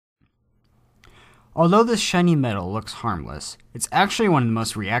Although this shiny metal looks harmless, it's actually one of the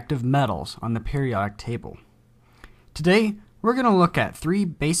most reactive metals on the periodic table. Today, we're going to look at 3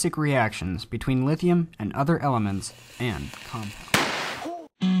 basic reactions between lithium and other elements and compounds.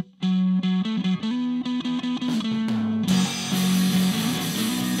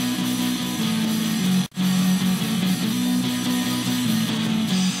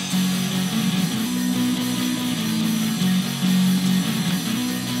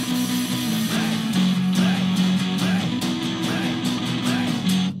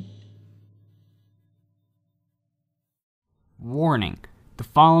 Warning: the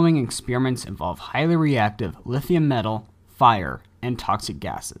following experiments involve highly reactive lithium metal, fire, and toxic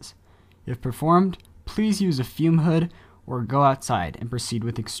gases. If performed, please use a fume hood or go outside and proceed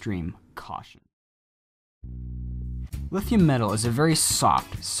with extreme caution. Lithium metal is a very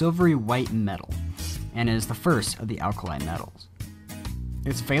soft, silvery white metal, and is the first of the alkaline metals.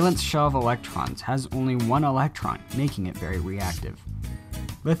 Its valence shell of electrons has only 1 electron, making it very reactive.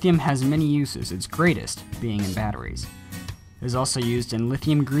 Lithium has many uses, its greatest being in batteries. It is also used in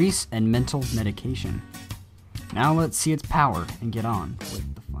lithium grease and mental medication. Now let's see its power and get on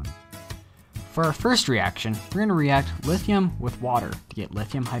with the fun. For our first reaction, we're going to react lithium with water to get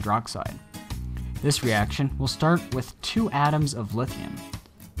lithium hydroxide. This reaction will start with 2 atoms of lithium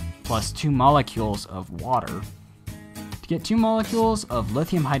plus 2 molecules of water to get 2 molecules of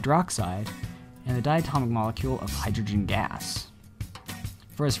lithium hydroxide and the diatomic molecule of hydrogen gas.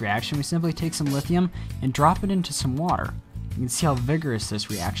 For this reaction, we simply take some lithium and drop it into some water. You can see how vigorous this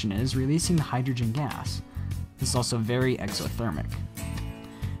reaction is, releasing the hydrogen gas. This is also very exothermic.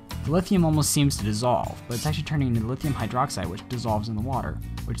 The lithium almost seems to dissolve, but it's actually turning into lithium hydroxide, which dissolves in the water,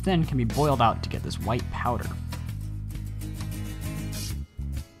 which then can be boiled out to get this white powder.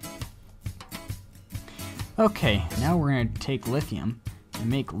 Okay, now we're going to take lithium and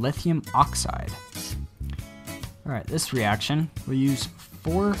make lithium oxide. Alright, this reaction will use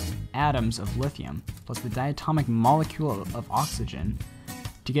 4 atoms of lithium plus the diatomic molecule of oxygen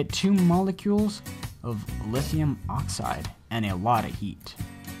to get 2 molecules of lithium oxide and a lot of heat.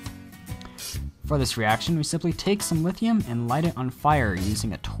 For this reaction, we simply take some lithium and light it on fire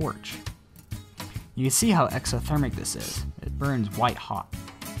using a torch. You can see how exothermic this is. It burns white hot.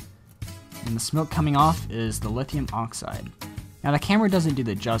 And the smoke coming off is the lithium oxide. Now the camera doesn't do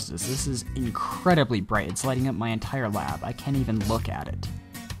the justice. This is incredibly bright. It's lighting up my entire lab. I can't even look at it.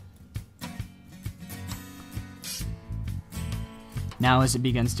 Now as it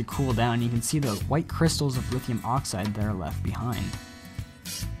begins to cool down, you can see the white crystals of lithium oxide that are left behind.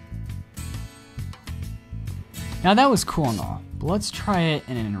 Now that was cool and all, but let's try it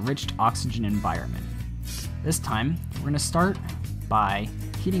in an enriched oxygen environment. This time, we're going to start by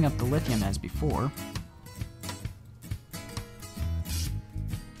heating up the lithium as before,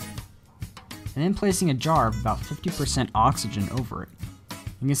 and then placing a jar of about 50% oxygen over it.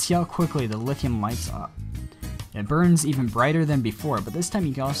 You can see how quickly the lithium lights up. It burns even brighter than before, but this time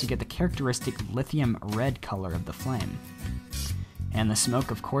you can also get the characteristic lithium red color of the flame. And the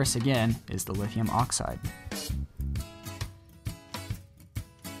smoke, of course, again, is the lithium oxide.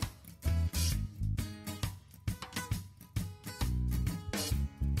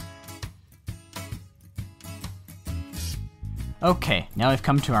 Okay, now we've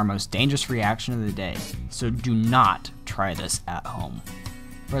come to our most dangerous reaction of the day, so do not try this at home.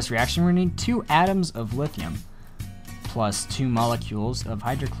 For this reaction, we're going to need 2 atoms of lithium plus 2 molecules of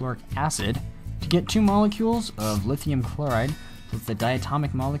hydrochloric acid to get 2 molecules of lithium chloride plus the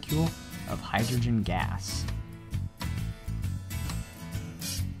diatomic molecule of hydrogen gas.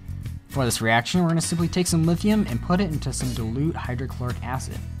 For this reaction, we're going to simply take some lithium and put it into some dilute hydrochloric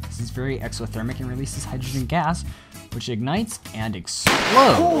acid. This is very exothermic and releases hydrogen gas, which ignites and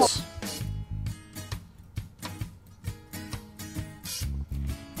explodes.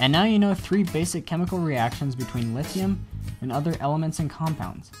 And now you know 3 basic chemical reactions between lithium and other elements and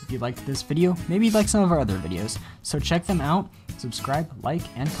compounds. If you liked this video, maybe you'd like some of our other videos, so check them out, subscribe, like,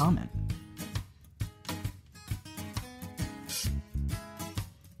 and comment.